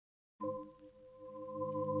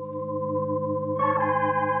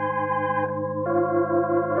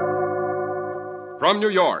From New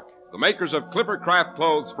York, the makers of Clipper Craft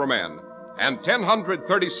Clothes for Men and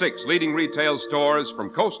 1,036 leading retail stores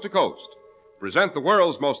from coast to coast present the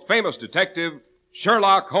world's most famous detective,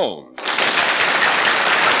 Sherlock Holmes.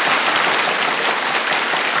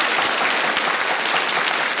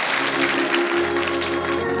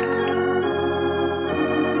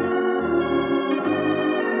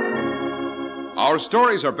 Our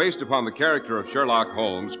stories are based upon the character of Sherlock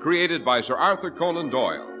Holmes, created by Sir Arthur Conan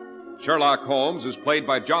Doyle. Sherlock Holmes is played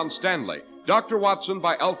by John Stanley, Dr. Watson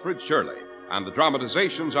by Alfred Shirley, and the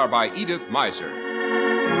dramatizations are by Edith Meiser.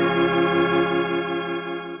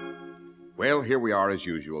 Well, here we are as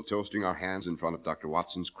usual, toasting our hands in front of Dr.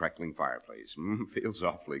 Watson's crackling fireplace. Feels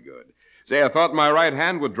awfully good. Say, I thought my right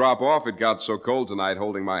hand would drop off. It got so cold tonight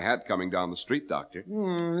holding my hat coming down the street, Doctor.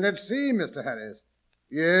 Let's see, Mr. Harris.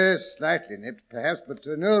 Yes, slightly nipped, perhaps, but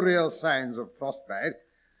no real signs of frostbite.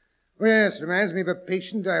 Oh, yes, reminds me of a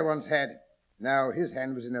patient I once had. Now, his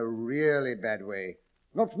hand was in a really bad way.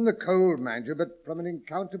 Not from the cold, mind you, but from an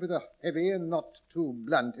encounter with a heavy and not too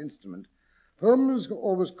blunt instrument. Holmes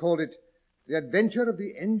always called it the adventure of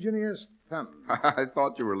the engineer's thumb. I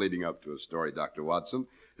thought you were leading up to a story, Dr. Watson.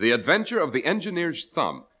 The adventure of the engineer's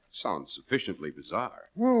thumb. Sounds sufficiently bizarre.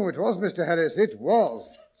 Oh, it was, Mr. Harris, it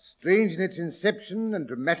was. Strange in its inception and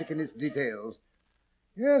dramatic in its details.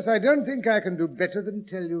 Yes, I don't think I can do better than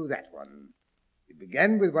tell you that one. It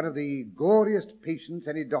began with one of the goriest patients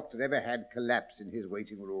any doctor ever had collapse in his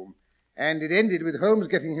waiting room, and it ended with Holmes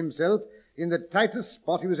getting himself in the tightest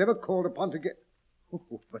spot he was ever called upon to get...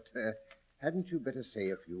 Oh, but hadn't you better say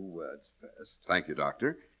a few words first? Thank you,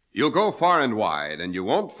 Doctor. You'll go far and wide, and you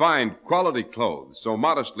won't find quality clothes so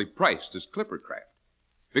modestly priced as Clipper Craft.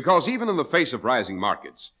 Because even in the face of rising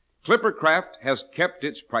markets, Clipper Craft has kept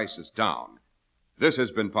its prices down. This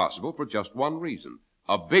has been possible for just one reason,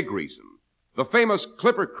 a big reason, the famous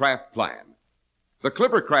Clipper Craft Plan. The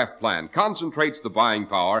Clipper Craft Plan concentrates the buying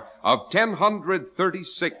power of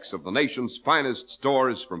 1,036 of the nation's finest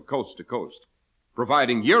stores from coast to coast,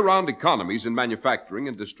 providing year-round economies in manufacturing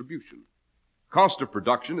and distribution. Cost of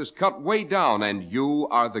production is cut way down, and you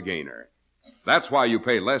are the gainer. That's why you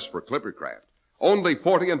pay less for Clipper Craft. Only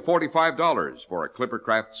 $40 and $45 for a Clipper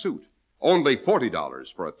Craft suit. Only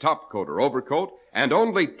 $40 for a top coat or overcoat, and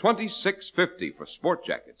only $26.50 for sport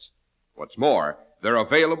jackets. What's more, they're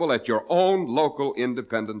available at your own local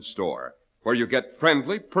independent store, where you get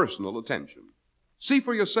friendly, personal attention. See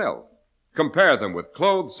for yourself. Compare them with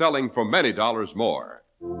clothes selling for many dollars more.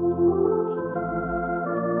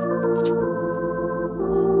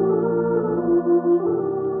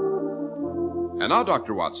 And now,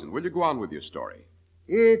 Dr. Watson, will you go on with your story?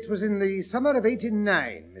 It was in the summer of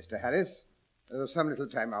 '89, Mr. Harris, some little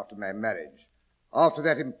time after my marriage. After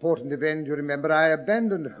that important event, you remember, I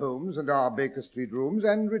abandoned Holmes and our Baker Street rooms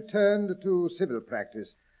and returned to civil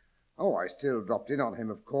practice. Oh, I still dropped in on him,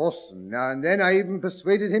 of course, and now and then I even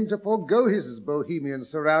persuaded him to forego his bohemian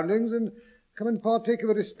surroundings and come and partake of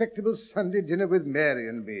a respectable Sunday dinner with Mary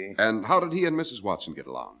and me. And how did he and Mrs. Watson get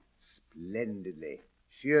along? Splendidly.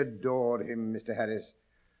 She adored him, Mr. Harris.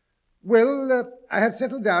 Well, I had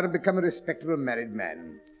settled down and become a respectable married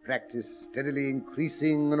man. Practice steadily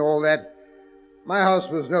increasing and all that. My house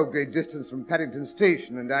was no great distance from Paddington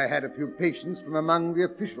Station, and I had a few patients from among the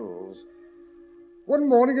officials. One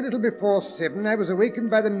morning, a little before 7, I was awakened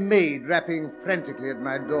by the maid rapping frantically at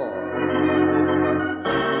my door.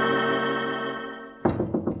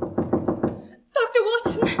 Dr.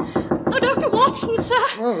 Watson! Oh, Dr. Watson, sir!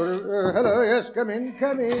 Oh, hello, yes, come in.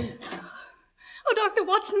 Oh, Dr.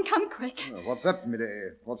 Watson, come quick. What's up,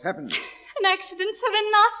 Millie? What's happened? An accident, sir, a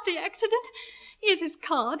nasty accident. Here's his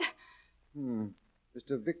card.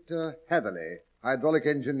 Mr. Victor Hatherley, hydraulic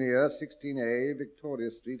engineer, 16A, Victoria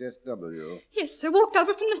Street, SW. Yes, sir, walked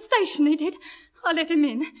over from the station, he did. I let him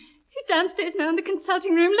in. He's downstairs now in the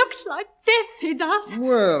consulting room. Looks like death, he does.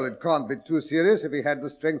 Well, it can't be too serious if he had the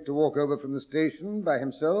strength to walk over from the station by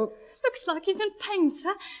himself. Looks like he's in pain,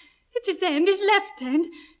 sir. It's his hand, his left hand.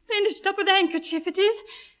 Bandaged up with a handkerchief, it is.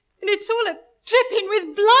 And it's all dripping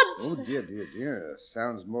with blood. Oh, dear.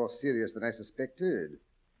 Sounds more serious than I suspected.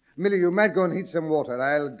 Millie, you might go and heat some water.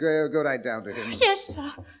 I'll go right down to him. Yes,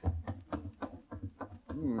 sir.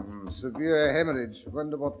 Severe hemorrhage.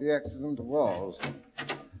 Wonder what the accident was.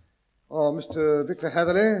 Oh, Mr. Victor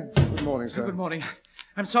Hatherley. Good morning, sir. Good morning.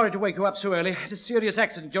 I'm sorry to wake you up so early. I had a serious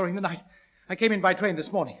accident during the night. I came in by train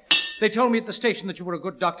this morning. They told me at the station that you were a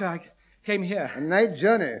good doctor. I came here. A night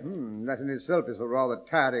journey? That in itself is a rather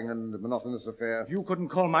tiring and monotonous affair. You couldn't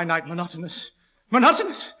call my night monotonous.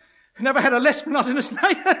 Monotonous? I never had a less monotonous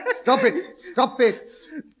night. Stop it.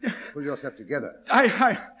 Pull yourself together.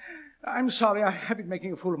 I'm sorry. I've been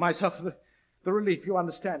making a fool of myself. the relief, you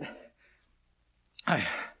understand. I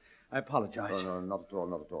apologize. Oh, no, not at all,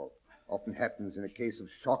 not at all. Often happens in a case of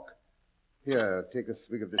shock. Here, take a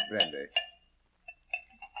swig of this brandy.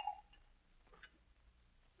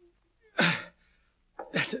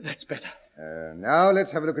 That's better. Now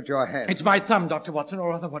let's have a look at your hand. It's my thumb, Dr. Watson, or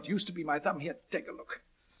rather what used to be my thumb. Here, take a look.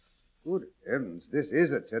 Good heavens, this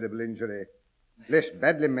is a terrible injury. Flesh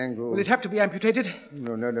badly mangled. Will it have to be amputated?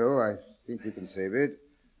 No. I think we can save it.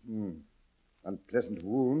 Unpleasant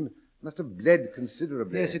wound. Must have bled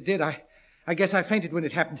considerably. Yes, it did. I guess I fainted when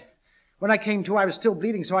it happened. When I came to, I was still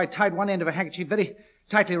bleeding, so I tied one end of a handkerchief very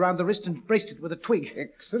tightly around the wrist and braced it with a twig.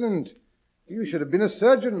 Excellent. You should have been a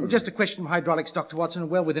surgeon. Just a question of hydraulics, Dr. Watson,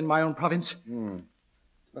 well within my own province.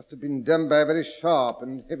 Must have been done by a very sharp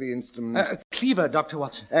and heavy instrument. A cleaver, Dr.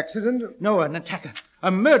 Watson. Accident? No, an attacker.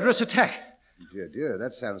 A murderous attack. Dear,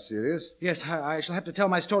 that sounds serious. Yes, I shall have to tell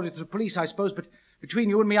my story to the police, I suppose, but between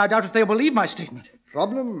you and me, I doubt if they'll believe my statement.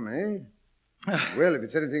 Problem, eh? Well, if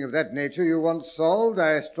it's anything of that nature you want solved,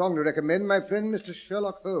 I strongly recommend my friend Mr.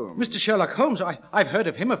 Sherlock Holmes. Mr. Sherlock Holmes? I've heard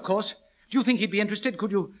of him, of course. Do you think he'd be interested?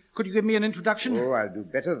 Could you give me an introduction? Oh, I'll do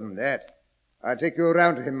better than that. I'll take you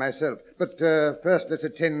around to him myself. But first, let's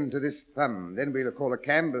attend to this thumb. Then we'll call a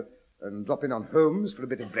cab and drop in on Holmes for a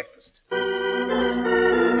bit of breakfast.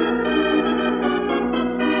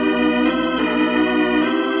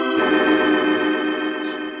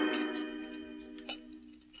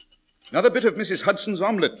 Another bit of Mrs. Hudson's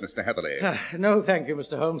omelette, Mr. Hatherley. No, thank you,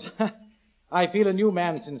 Mr. Holmes. I feel a new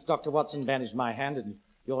man since Dr. Watson banished my hand, and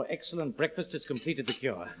your excellent breakfast has completed the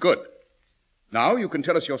cure. Good. Now you can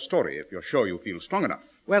tell us your story if you're sure you feel strong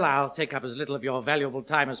enough. Well, I'll take up as little of your valuable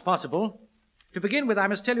time as possible. To begin with, I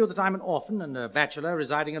must tell you that I'm an orphan and a bachelor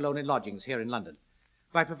residing alone in lodgings here in London.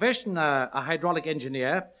 By profession, a hydraulic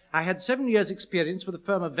engineer, I had 7 years' experience with the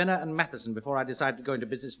firm of Venner and Matheson before I decided to go into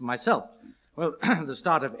business for myself. Well, the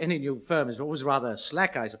start of any new firm is always rather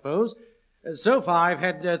slack, I suppose. So far, I've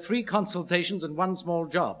had 3 consultations and 1 small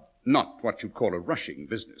job. Not what you'd call a rushing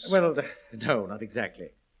business. Well, no, not exactly.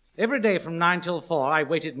 Every day from 9 till 4, I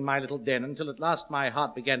waited in my little den until at last my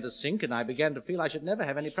heart began to sink and I began to feel I should never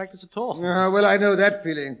have any practice at all. Well, I know that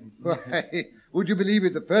feeling. Why, would you believe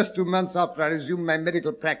it? The first 2 months after I resumed my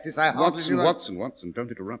medical practice, I hardly knew... Watson, don't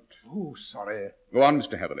interrupt. Oh, sorry. Go on,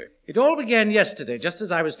 Mr. Hatherley. It all began yesterday, just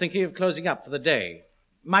as I was thinking of closing up for the day.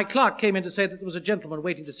 My clerk came in to say that there was a gentleman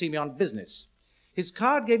waiting to see me on business. His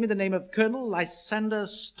card gave me the name of Colonel Lysander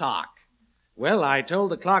Stark. Well, I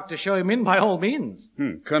told the clerk to show him in by all means.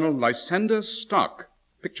 Colonel Lysander Stark.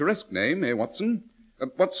 Picturesque name, eh, Watson?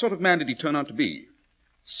 What sort of man did he turn out to be?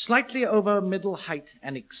 Slightly over middle height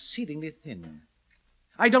and exceedingly thin.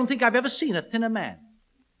 I don't think I've ever seen a thinner man.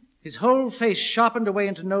 His whole face sharpened away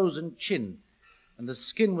into nose and chin, and the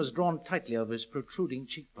skin was drawn tightly over his protruding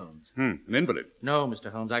cheekbones. An invalid. No,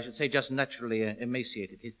 Mr. Holmes, I should say just naturally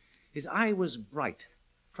emaciated. His eye was bright,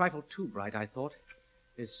 a trifle too bright, I thought.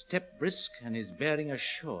 His step brisk and his bearing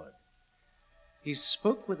assured. He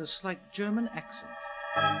spoke with a slight German accent.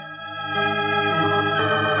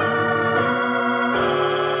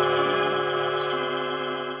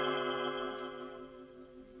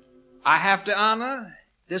 I have the honor.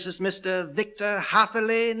 This is Mr. Victor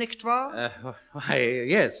Hatherley, nicht wahr? Why,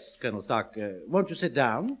 yes, Colonel Stark. Won't you sit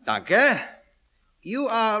down? Danke. You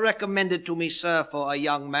are recommended to me, sir, for a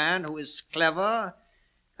young man who is clever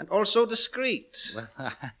and also discreet.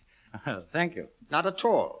 Well, thank you. Not at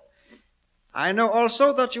all. I know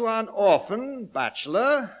also that you are an orphan,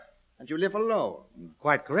 bachelor, and you live alone.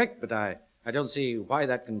 Quite correct, but I don't see why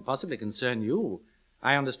that can possibly concern you.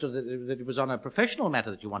 I understood that it was on a professional matter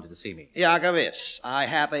that you wanted to see me. Ja, gewiss. I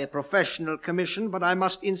have a professional commission, but I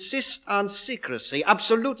must insist on secrecy,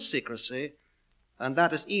 absolute secrecy, and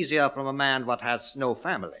that is easier from a man what has no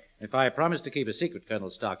family. If I promise to keep a secret,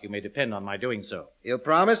 Colonel Stark, you may depend on my doing so. You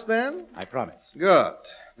promise, then? I promise. Good.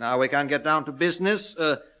 Now we can get down to business.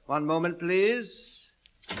 One moment, please.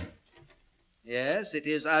 Yes, it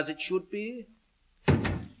is as it should be.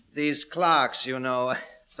 These clerks, you know,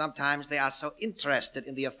 sometimes they are so interested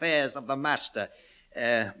in the affairs of the master.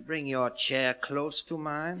 Bring your chair close to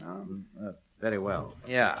mine. Huh? Very well.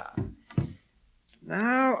 Yeah.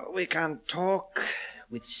 Now we can talk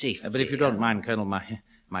with safety. But if you don't mind, Colonel,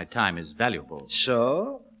 my time is valuable.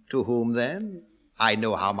 So, to whom then? I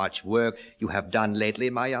know how much work you have done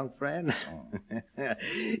lately, my young friend. Oh.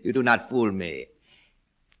 You do not fool me.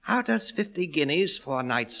 How does 50 guineas for a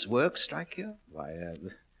night's work strike you? Why,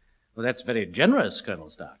 well, that's very generous, Colonel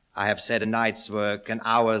Stark. I have said a night's work. An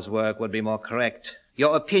hour's work would be more correct.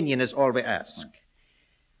 Your opinion is all we ask.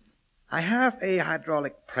 I have a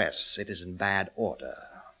hydraulic press. It is in bad order.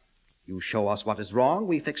 You show us what is wrong,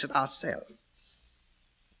 we fix it ourselves.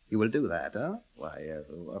 You will do that, huh? Why,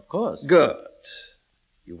 of course. Good.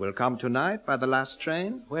 You will come tonight by the last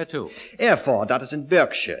train? Where to? Erfurt, that is in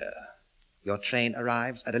Berkshire. Your train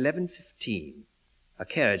arrives at 11:15. A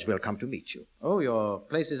carriage will come to meet you. Oh, your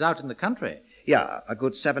place is out in the country. Yeah, a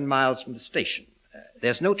good 7 miles from the station.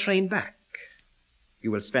 There's no train back.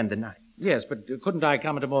 You will spend the night. Yes, but couldn't I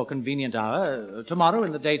come at a more convenient hour? Tomorrow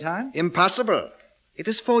in the daytime? Impossible. It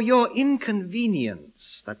is for your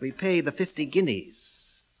inconvenience that we pay the 50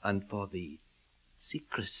 guineas, and for the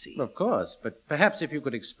secrecy. Of course, but perhaps if you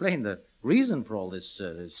could explain the reason for all this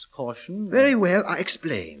caution. Very well, I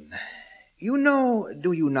explain. You know,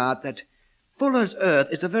 do you not, that Fuller's Earth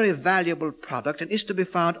is a very valuable product and is to be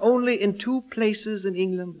found only in 2 places in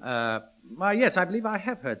England? Why, yes, I believe I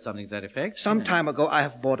have heard something to that effect. Some time ago I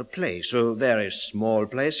have bought a place, a very small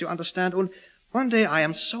place, you understand, and one day I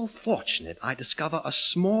am so fortunate I discover a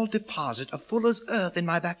small deposit of Fuller's Earth in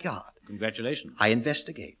my backyard. Congratulations. I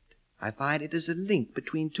investigate. I find it is a link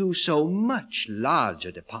between 2 so much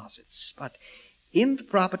larger deposits, but in the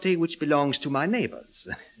property which belongs to my neighbors.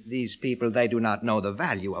 These people, they do not know the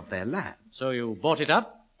value of their land. So you bought it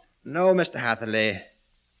up? No, Mr. Hatherley.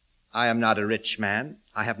 I am not a rich man.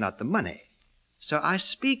 I have not the money. So I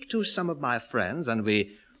speak to some of my friends, and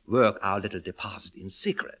we work our little deposit in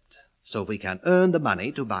secret, so we can earn the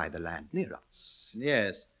money to buy the land near us.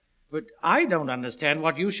 Yes. But I don't understand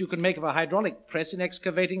what use you can make of a hydraulic press in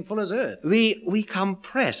excavating Fuller's Earth. We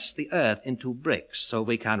compress the earth into bricks so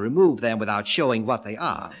we can remove them without showing what they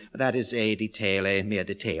are. That is a detail, a mere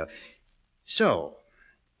detail. So,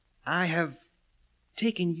 I have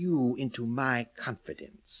taken you into my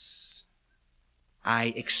confidence.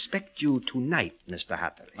 I expect you tonight, Mr.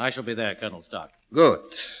 Hatherley. I shall be there, Colonel Stark.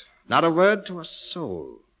 Good. Not a word to a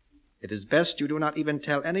soul. It is best you do not even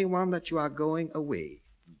tell anyone that you are going away.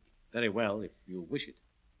 Very well, if you wish it.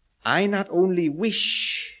 I not only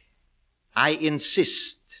wish, I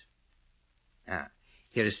insist.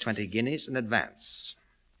 Here is 20 guineas in advance.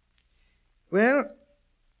 Well,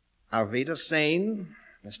 auf Wiedersehen,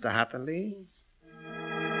 Mr. Hatherley.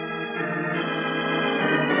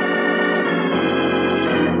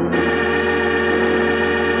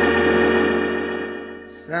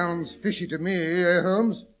 Sounds fishy to me, eh,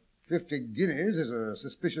 Holmes? 50 guineas is a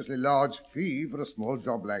suspiciously large fee for a small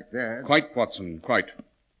job like that. Quite, Watson, quite.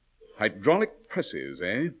 Hydraulic presses,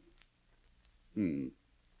 eh?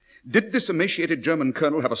 Did this emaciated German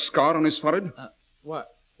colonel have a scar on his forehead?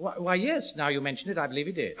 Why, yes, now you mention it, I believe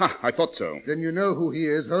he did. Ha, I thought so. Then you know who he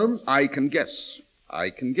is, Holmes? I can guess.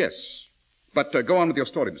 But go on with your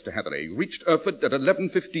story, Mr. Hatherley. You reached Erfurt at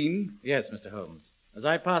 11:15. Yes, Mr. Holmes. As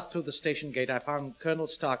I passed through the station gate, I found Colonel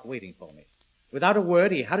Stark waiting for me. Without a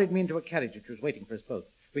word, he hurried me into a carriage which was waiting for us both.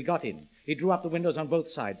 We got in. He drew up the windows on both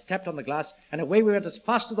sides, tapped on the glass, and away we went as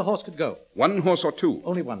fast as the horse could go. 1 horse or 2?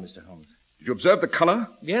 Only one, Mr. Holmes. Did you observe the color?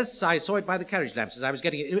 Yes, I saw it by the carriage lamps as I was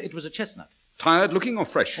getting it. It was a chestnut. Tired looking or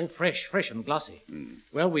fresh? Oh, fresh and glossy.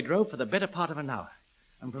 Well, we drove for the better part of an hour.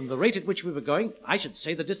 And from the rate at which we were going, I should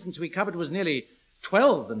say the distance we covered was nearly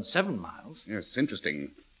 12 and 7 miles. Yes,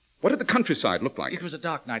 interesting. What did the countryside look like? It was a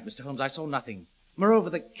dark night, Mr. Holmes. I saw nothing.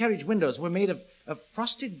 Moreover, the carriage windows were made of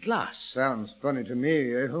frosted glass. Sounds funny to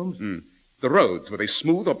me, eh, Holmes? The roads, were they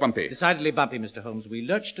smooth or bumpy? Decidedly bumpy, Mr. Holmes. We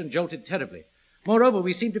lurched and jolted terribly. Moreover,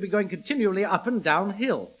 we seemed to be going continually up and down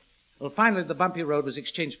hill. Well, finally, the bumpy road was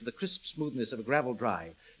exchanged for the crisp smoothness of a gravel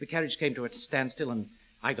drive. The carriage came to a standstill, and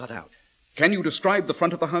I got out. Can you describe the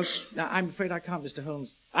front of the house? Now, I'm afraid I can't, Mr.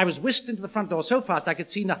 Holmes. I was whisked into the front door so fast I could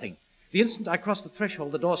see nothing. The instant I crossed the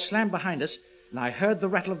threshold, the door slammed behind us, and I heard the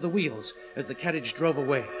rattle of the wheels as the carriage drove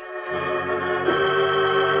away.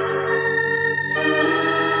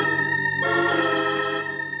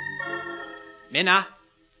 Minna!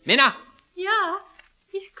 Ja,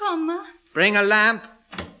 ich komme. Bring a lamp.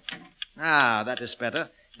 That is better.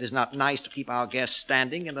 It is not nice to keep our guests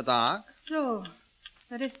standing in the dark. So,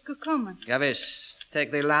 ist gekommen. Gewiss.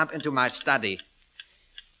 Take the lamp into my study.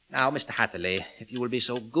 Now, Mr. Hatherley, if you will be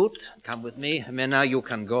so good, come with me. Minna, you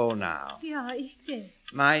can go now. Ja, ich gehe.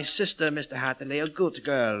 My sister, Mr. Hatherley, a good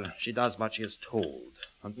girl. She does what she is told.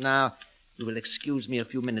 And now, you will excuse me a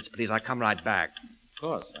few minutes, please. I come right back. Of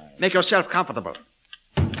course, Make yourself comfortable.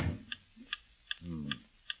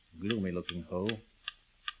 Gloomy-looking hole.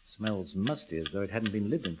 Smells musty as though it hadn't been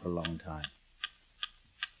lived in for a long time.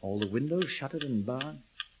 All the windows shuttered and barred.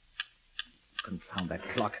 Confound that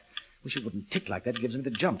clock. Wish it wouldn't tick like that. Gives me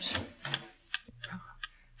the jumps.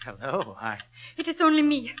 Hello, It is only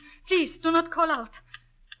me. Please, do not call out.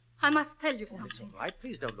 I must tell you It's something. all right.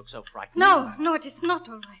 Please don't look so frightened. No, it is not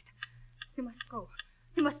all right. You must go.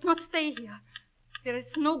 You must not stay here. There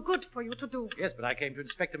is no good for you to do. Yes, but I came to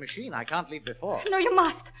inspect a machine. I can't leave before. No, you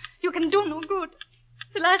must. You can do no good.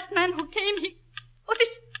 The last man who came, Oh, this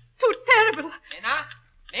is too terrible.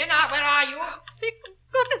 Lena, where are you? Quick,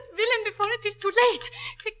 go to Willem before it is too late.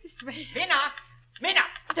 Quick, this way. Lena!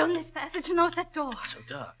 Down this passage and out that door. So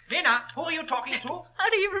dark. Lena, who are you talking to?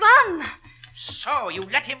 Hurry, run. So, you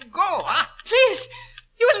let him go, huh? Please,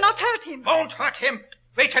 you will not hurt him. Won't hurt him.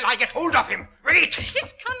 Wait till I get hold of him. Wait.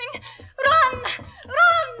 He's coming. Run!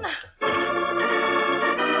 Run!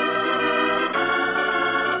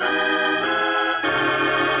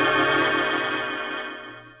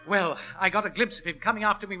 Well, I got a glimpse of him coming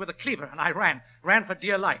after me with a cleaver, and I ran for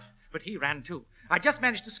dear life. But he ran too. I just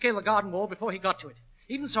managed to scale the garden wall before he got to it.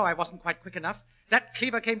 Even so, I wasn't quite quick enough. That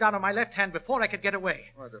cleaver came down on my left hand before I could get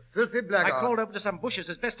away. What a filthy blackguard. I crawled over to some bushes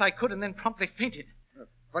as best I could and then promptly fainted.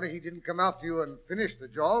 Funny he didn't come after you and finish the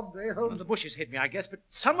job, eh, Holmes? Well, the bushes hid me, I guess, but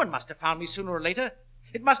someone must have found me sooner or later.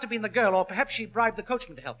 It must have been the girl, or perhaps she bribed the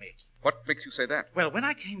coachman to help me. What makes you say that? Well, when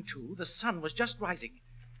I came to, the sun was just rising.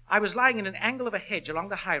 I was lying in an angle of a hedge along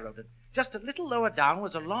the high road, and just a little lower down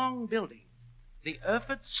was a long building. The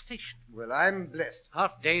Erfurt Station. Well, I'm blessed.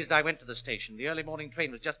 Half dazed, I went to the station. The early morning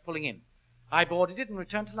train was just pulling in. I boarded it and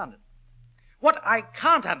returned to London. What I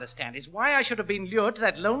can't understand is why I should have been lured to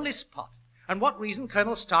that lonely spot, and what reason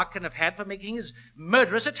Colonel Stark can have had for making his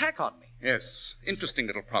murderous attack on me. Yes, interesting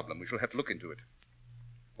little problem. We shall have to look into it.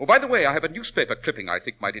 Oh, by the way, I have a newspaper clipping I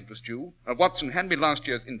think might interest you. Watson, hand me last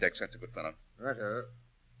year's index. That's a good fellow. Righto.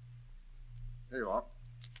 There you are.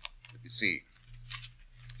 Let me see.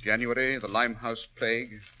 January, the Limehouse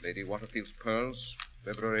Plague, Lady Waterfield's Pearls,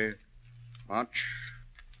 February, March.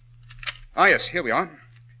 Ah, yes, here we are.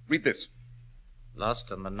 Read this.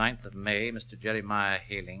 Lost on the 9th of May, Mr. Jeremiah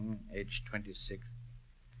Haling, age 26,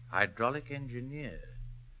 hydraulic engineer.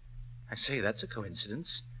 I say, that's a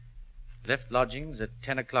coincidence. Left lodgings at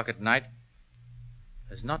 10 o'clock at night.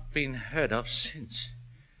 Has not been heard of since.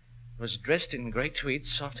 Was dressed in grey tweed,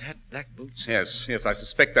 soft hat, black boots. Yes, I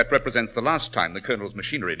suspect that represents the last time the Colonel's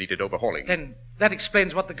machinery needed overhauling. Then that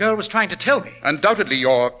explains what the girl was trying to tell me. Undoubtedly,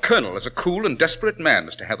 your Colonel is a cool and desperate man,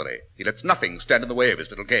 Mr. Heatherley. He lets nothing stand in the way of his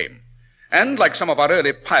little game. And, like some of our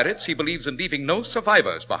early pirates, he believes in leaving no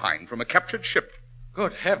survivors behind from a captured ship.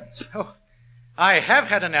 Good heavens. Oh, I have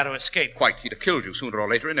had a narrow escape. Quite. He'd have killed you sooner or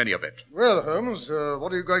later in any event. Well, Holmes,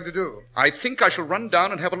 what are you going to do? I think I shall run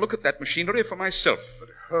down and have a look at that machinery for myself. But,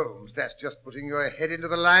 Holmes, that's just putting your head into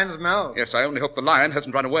the lion's mouth. Yes, I only hope the lion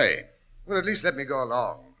hasn't run away. Well, at least let me go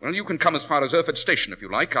along. Well, you can come as far as Erfurt Station if you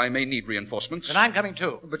like. I may need reinforcements. Then I'm coming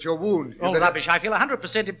too. But your wound... Oh, rubbish. I feel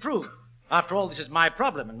 100% improved. After all, this is my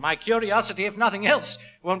problem, and my curiosity, if nothing else,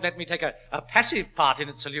 won't let me take a passive part in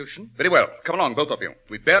its solution. Very well. Come along, both of you.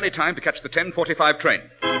 We've barely time to catch the 10:45 train.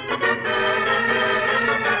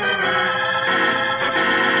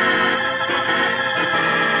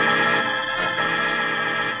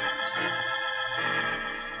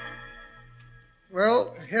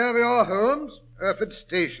 Well, here we are, Holmes. Erfurt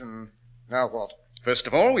Station. Now what? First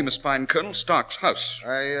of all, we must find Colonel Stark's house.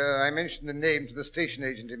 I mentioned the name to the station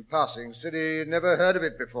agent in passing. Said he never heard of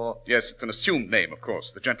it before. Yes, it's an assumed name, of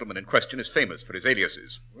course. The gentleman in question is famous for his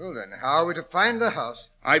aliases. Well, then, how are we to find the house?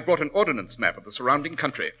 I brought an ordnance map of the surrounding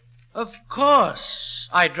country. Of course.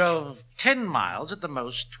 I drove 10 miles, at the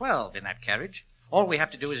most 12 in that carriage. All we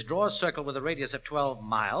have to do is draw a circle with a radius of 12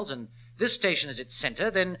 miles, and this station is its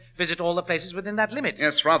center, then visit all the places within that limit.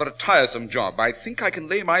 Yes, rather a tiresome job. I think I can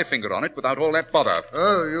lay my finger on it without all that bother.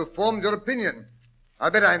 Oh, you formed your opinion. I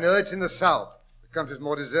bet I know it's in the south. The country's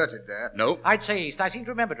more deserted there. No. I'd say east. I seem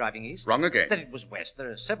to remember driving east. Wrong again. Then it was west.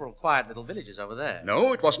 There are several quiet little villages over there.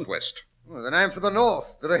 No, it wasn't west. Well, then I'm for the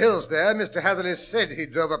north. There are hills there. Mr. Hatherley said he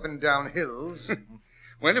drove up and down hills.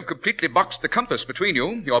 Well, you've completely boxed the compass between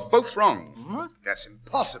you. You're both wrong. What? That's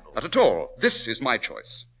impossible. Not at all. This is my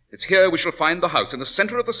choice. It's here we shall find the house in the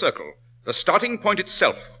center of the circle. The starting point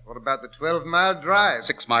itself. What about the 12-mile drive?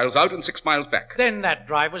 6 miles out and 6 miles back. Then that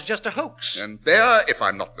drive was just a hoax. And there, if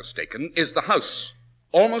I'm not mistaken, is the house.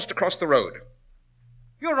 Almost across the road.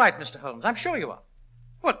 You're right, Mr. Holmes. I'm sure you are.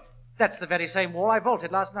 What? That's the very same wall I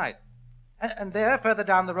vaulted last night. And there, further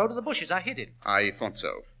down the road, are the bushes I hid in. I thought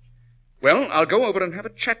so. Well, I'll go over and have a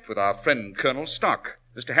chat with our friend Colonel Stark.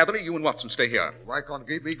 Mr. Hatherley, you and Watson stay here. Why can't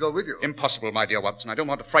we go with you? Impossible, my dear Watson. I don't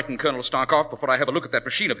want to frighten Colonel Stark off before I have a look at that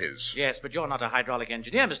machine of his. Yes, but you're not a hydraulic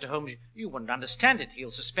engineer, Mr. Holmes. You wouldn't understand it.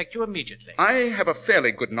 He'll suspect you immediately. I have a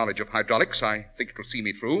fairly good knowledge of hydraulics. I think it'll see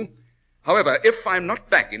me through. However, if I'm not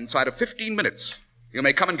back inside of 15 minutes, you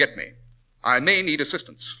may come and get me. I may need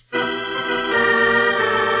assistance.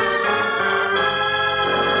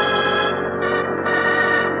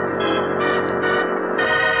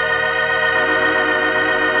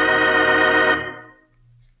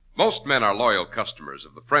 Most men are loyal customers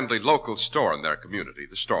of the friendly local store in their community,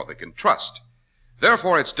 the store they can trust.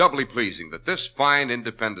 Therefore, it's doubly pleasing that this fine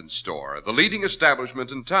independent store, the leading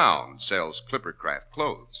establishment in town, sells Clippercraft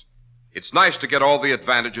clothes. It's nice to get all the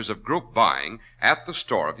advantages of group buying at the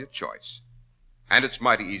store of your choice. And it's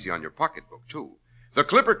mighty easy on your pocketbook, too. The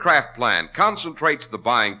Clippercraft plan concentrates the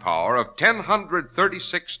buying power of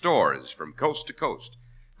 1,036 stores from coast to coast,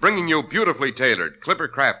 bringing you beautifully tailored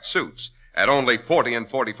Clippercraft suits at only $40 and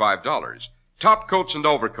 $45, top coats and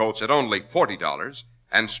overcoats at only $40,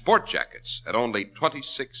 and sport jackets at only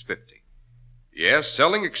 $26.50. Yes,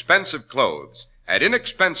 selling expensive clothes at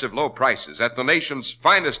inexpensive low prices at the nation's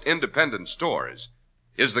finest independent stores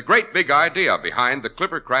is the great big idea behind the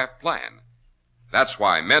Clippercraft plan. That's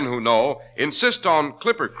why men who know insist on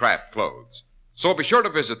Clippercraft clothes. So be sure to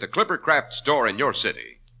visit the Clippercraft store in your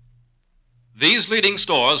city. These leading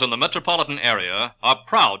stores in the metropolitan area are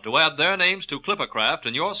proud to add their names to Clippercraft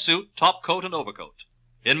in your suit, top coat, and overcoat.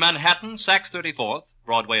 In Manhattan, Saks 34th,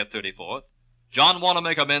 Broadway at 34th. John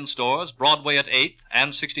Wanamaker Men's Stores, Broadway at 8th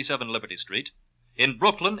and 67 Liberty Street. In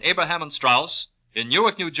Brooklyn, Abraham and Strauss. In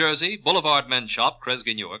Newark, New Jersey, Boulevard Men's Shop,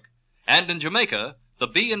 Kresge, Newark. And in Jamaica, the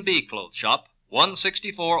B&B Clothes Shop,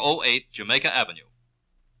 16408 Jamaica Avenue.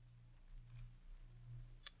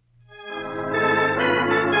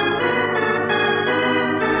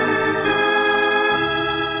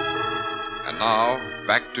 And now,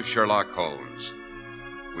 back to Sherlock Holmes.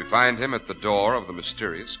 We find him at the door of the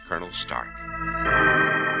mysterious Colonel Stark.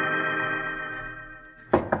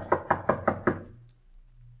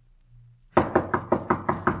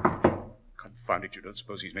 Confound it, you don't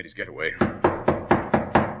suppose he's made his getaway.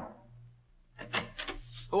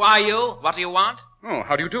 Who are you? What do you want? Oh,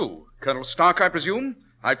 how do you do? Colonel Stark, I presume?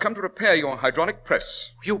 I've come to repair your hydraulic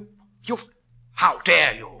press. How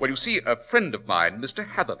dare you? Well, you see, a friend of mine, Mr.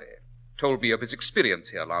 Hatherley, told me of his experience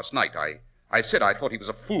here last night. I said I thought he was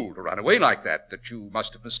a fool to run away like that you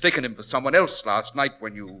must have mistaken him for someone else last night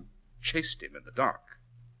when you chased him in the dark.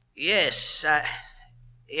 Yes,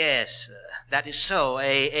 that is so.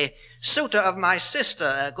 A suitor of my sister,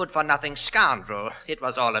 a good-for-nothing scoundrel. It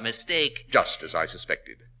was all a mistake. Just as I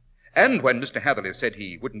suspected. And when Mr. Hatherley said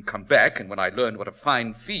he wouldn't come back, and when I learned what a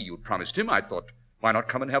fine fee you'd promised him, I thought, why not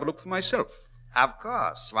come and have a look for myself? Of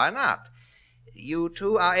course, why not? You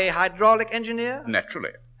too are a hydraulic engineer?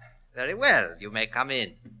 Naturally. Very well, you may come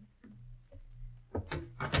in.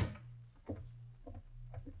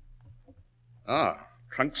 Ah,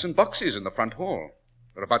 trunks and boxes in the front hall.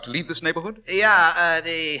 We're about to leave this neighborhood? Yeah,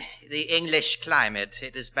 the English climate.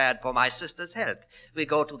 It is bad for my sister's health. We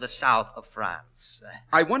go to the south of France.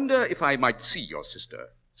 I wonder if I might see your sister.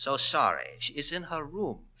 So sorry. She is in her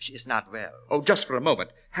room. She is not well. Oh, just for a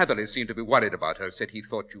moment. Hatherley seemed to be worried about her, said he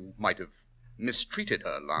thought you might have mistreated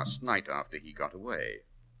her last night after he got away.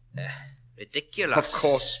 Ridiculous. Of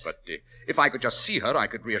course, but if I could just see her, I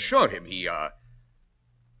could reassure him. He,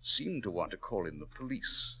 seemed to want to call in the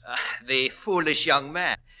police. The foolish young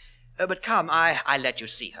man. But come, I let you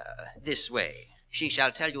see her. This way. She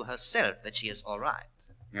shall tell you herself that she is all right.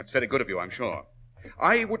 That's very good of you, I'm sure.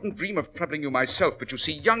 I wouldn't dream of troubling you myself, but you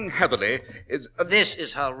see, young Hatherley is... This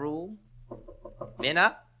is her room.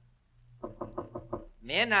 Minna?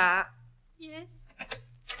 Minna? Yes?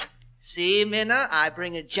 See, Minna, I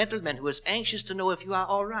bring a gentleman who is anxious to know if you are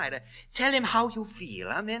all right. Tell him how you feel,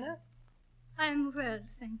 Minna? I'm well,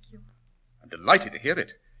 thank you. I'm delighted to hear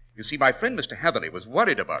it. You see, my friend Mr. Hatherley was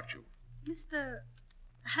worried about you. Mr.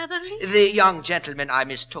 Hatherley? The young gentleman I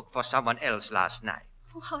mistook for someone else last night.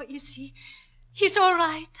 Oh, how is he? He's all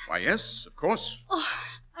right. Why, yes, of course. Oh,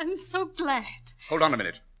 I'm so glad. Hold on a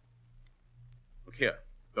minute. Look here,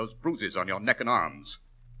 those bruises on your neck and arms.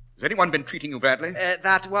 Has anyone been treating you badly?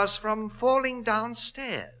 That was from falling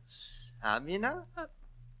downstairs. Minna?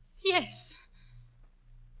 Yes.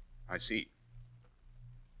 I see.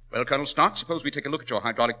 Well, Colonel Stark, suppose we take a look at your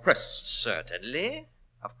hydraulic press. Certainly.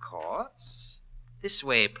 Of course. This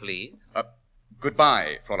way, please.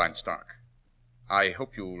 Goodbye, Fräulein Stark. I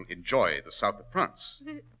hope you'll enjoy the south of France.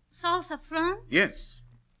 The south of France? Yes.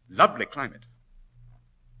 Lovely climate.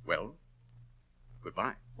 Well,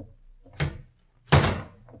 goodbye.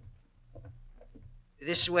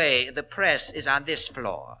 This way. The press is on this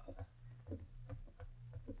floor.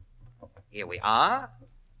 Here we are.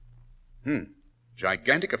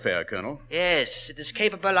 Gigantic affair, Colonel. Yes, it is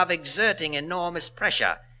capable of exerting enormous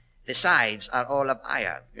pressure. The sides are all of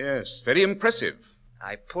iron. Yes, very impressive.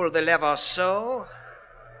 I pull the lever so.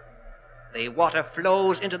 The water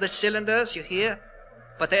flows into the cylinders, you hear?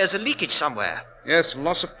 But there is a leakage somewhere. Yes,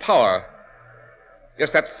 loss of power.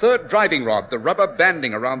 Yes, that third driving rod, the rubber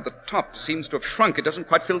banding around the top, seems to have shrunk. It doesn't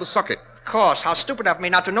quite fill the socket. Of course. How stupid of me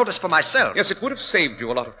not to notice for myself. Yes, it would have saved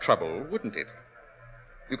you a lot of trouble, wouldn't it?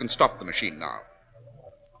 You can stop the machine now.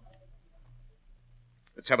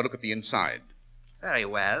 Let's have a look at the inside. Very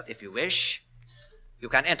well, if you wish. You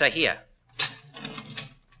can enter here.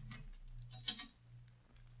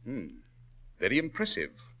 Very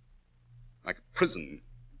impressive. Like a prison.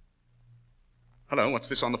 Hello, what's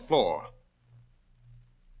this on the floor?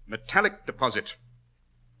 Metallic deposit.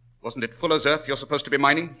 Wasn't it Fuller's Earth you're supposed to be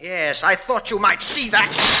mining? Yes, I thought you might see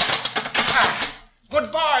that.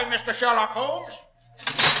 Goodbye, Mr. Sherlock Holmes.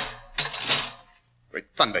 Great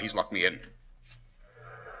thunder, he's locked me in.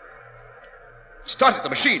 Started the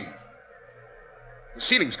machine. The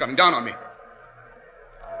ceiling's coming down on me.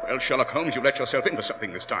 Well, Sherlock Holmes, you let yourself in for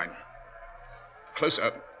something this time.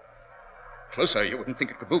 Closer. Closer, you wouldn't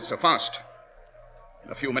think it could move so fast.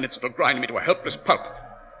 In a few minutes, it'll grind me to a helpless pulp.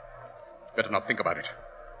 Better not think about it.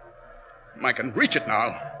 I can reach it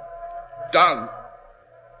now. Down.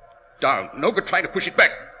 Down. No good trying to push it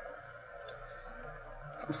back.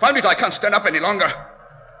 I found it. I can't stand up any longer.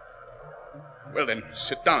 Well then,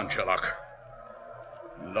 sit down, Sherlock.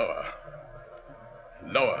 Lower.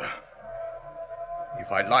 Lower.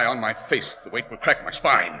 If I lie on my face, the weight will crack my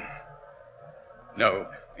spine. No,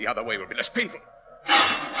 the other way will be less painful.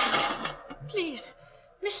 Please,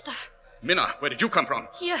 mister. Minna, where did you come from?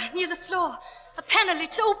 Here, near the floor. A panel,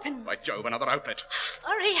 it's open. By Jove, another outlet.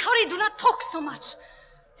 Hurry, hurry, do not talk so much.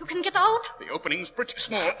 You can get out? The opening's pretty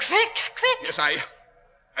small. Quick, quick. Yes, I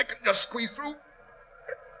can just squeeze through.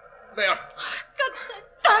 There. God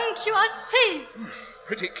thank you are safe.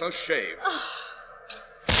 Pretty close shave.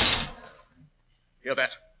 Hear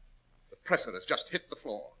that? The presser has just hit the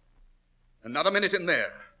floor. Another minute in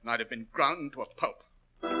there, and I'd have been ground to a pulp.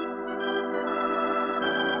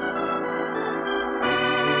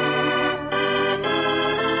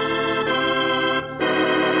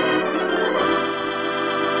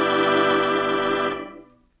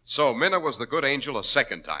 So Minna was the good angel a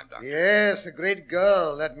second time, Doctor. Yes, a great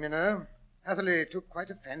girl, that Minna. Hatherley took quite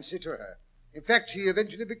a fancy to her. In fact, she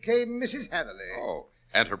eventually became Mrs. Hatherley. Oh,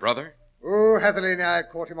 and her brother? Oh, Hatherley and I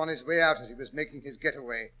caught him on his way out as he was making his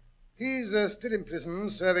getaway. He's still in prison,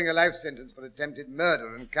 serving a life sentence for attempted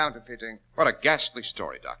murder and counterfeiting. What a ghastly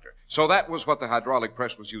story, Doctor. So that was what the hydraulic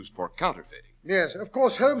press was used for, counterfeiting. Yes, of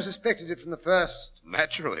course, Holmes suspected it from the first.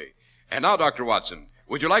 Naturally. And now, Dr. Watson,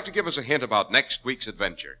 would you like to give us a hint about next week's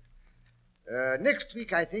adventure? Next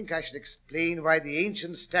week, I think I shall explain why the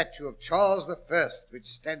ancient statue of Charles I, which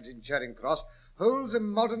stands in Charing Cross, holds a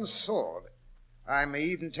modern sword. I may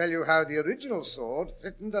even tell you how the original sword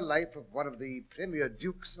threatened the life of one of the premier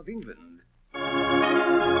dukes of England.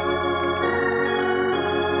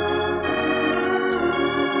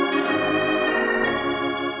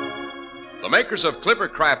 The makers of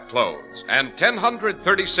Clippercraft clothes and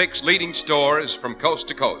 1,036 leading stores from coast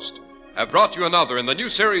to coast have brought you another in the new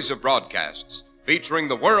series of broadcasts featuring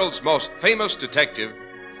the world's most famous detective,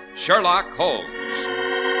 Sherlock Holmes.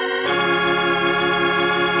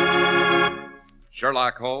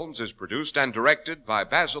 Sherlock Holmes is produced and directed by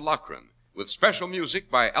Basil Lochran, with special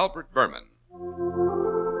music by Albert Berman.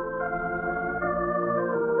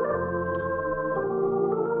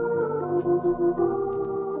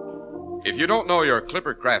 If you don't know your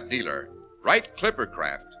Clippercraft dealer, write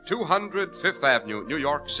Clippercraft, 200 Fifth Avenue, New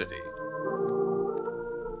York City.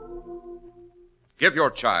 Give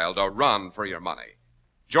your child a run for your money.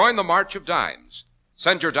 Join the March of Dimes.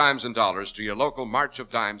 Send your dimes and dollars to your local March of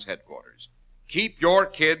Dimes headquarters. Keep your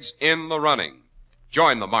kids in the running.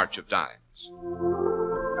 Join the March of Dimes.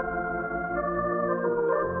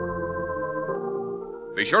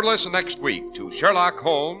 Be sure to listen next week to Sherlock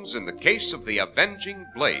Holmes in the Case of the Avenging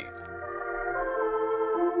Blade.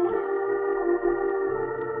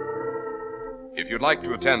 If you'd like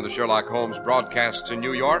to attend the Sherlock Holmes broadcasts in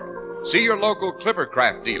New York, see your local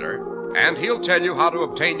Clippercraft dealer, and he'll tell you how to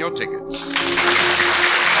obtain your tickets.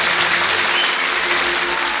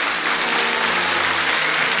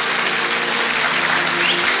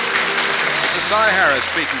 This is Cy Harris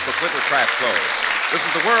speaking for Clippercraft Clothes. This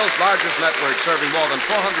is the world's largest network serving more than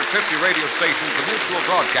 450 radio stations with mutual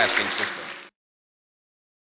broadcasting systems.